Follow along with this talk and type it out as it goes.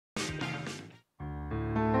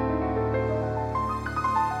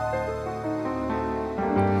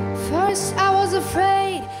I was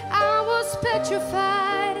afraid, I was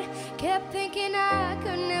petrified. Kept thinking I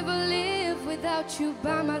could never live without you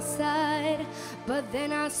by my side. But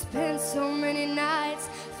then I spent so many nights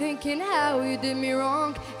thinking how you did me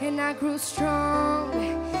wrong. And I grew strong,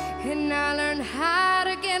 and I learned how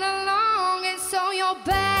to get along. And so you're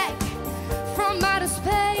back from outer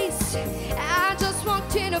space. I just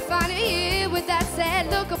walked in to find you here with that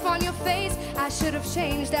sad look upon your face. I should have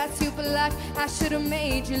changed that super lock. I should have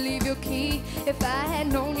made you leave your key. If I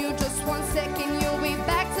had known you just 1 second, you'll be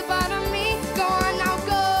back to bother me. Go on now,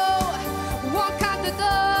 go, walk out the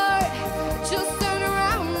door. Just turn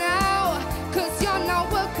around now, 'cause you're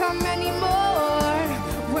not welcome anymore.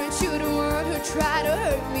 Weren't you the one who tried to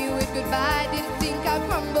hurt me with goodbye? Did you think I'd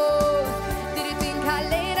crumble? Did you think I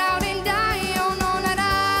laid out and die? Oh no, not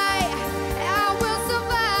I will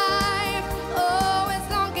survive. Oh, as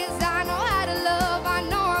long as I know how to love, I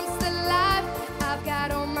know I'm still alive. I've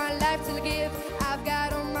got all my life to give, I've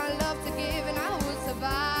got all my love to give, and I will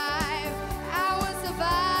survive. I will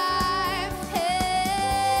survive.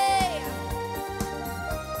 Hey.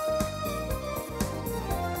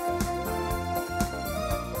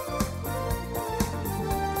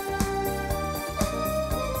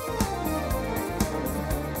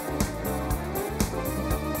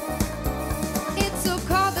 It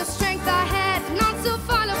took all the strength I had not to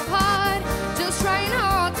fall apart, just trying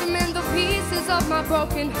hard to mend the pieces of my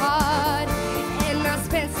broken heart. And I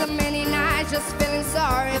spent so many nights just feeling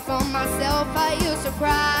sorry for myself. I used to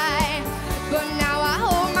cry, but now I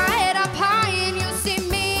hold my head up high and you see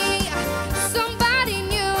me, somebody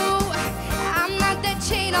new. I'm not that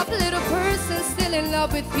chained up little person still in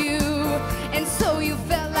love with you. And so you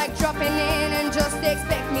felt like dropping in and just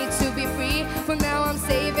expect me to be free. But now I'm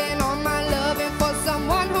saving all my loving for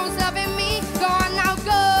someone who's loving me. Go on now,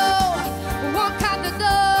 go, walk out the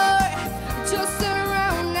door. Just turn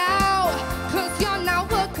around now, 'cause you're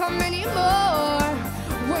not welcome anymore.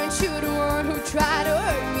 Weren't you the one who tried to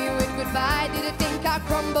hurt me with goodbye? Did you think I'd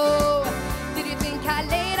crumble? Did you think I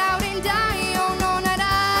laid out and die? Oh no, not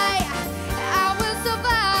I will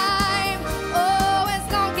survive. Oh, as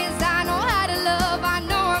long as I know how to love, I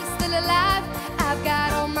know I'm still alive. I've got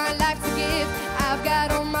all my life to give, I've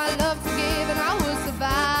got all my love to give, and I will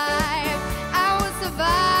survive. I will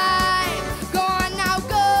survive. Go on now,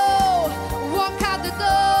 go, walk out the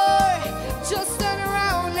door. Just turn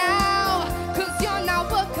around now, 'cause you're not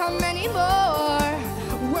welcome anymore.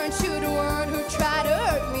 Weren't you the one who tried to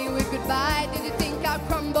hurt me with goodbye? Did you think I'd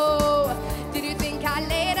crumble? Did you think I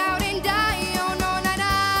laid out and die? Oh no, not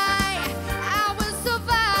I will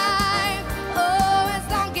survive. Oh, as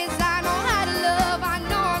long as I know how to love, I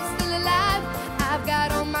know I'm still alive. I've got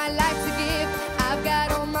all my life to give, I've got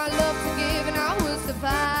all my love to give, and I will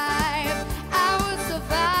survive. I will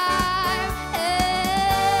survive.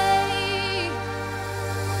 Hey.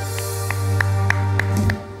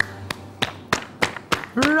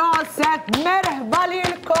 Proset, merħba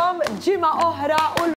lilkom ġimgħa oħra.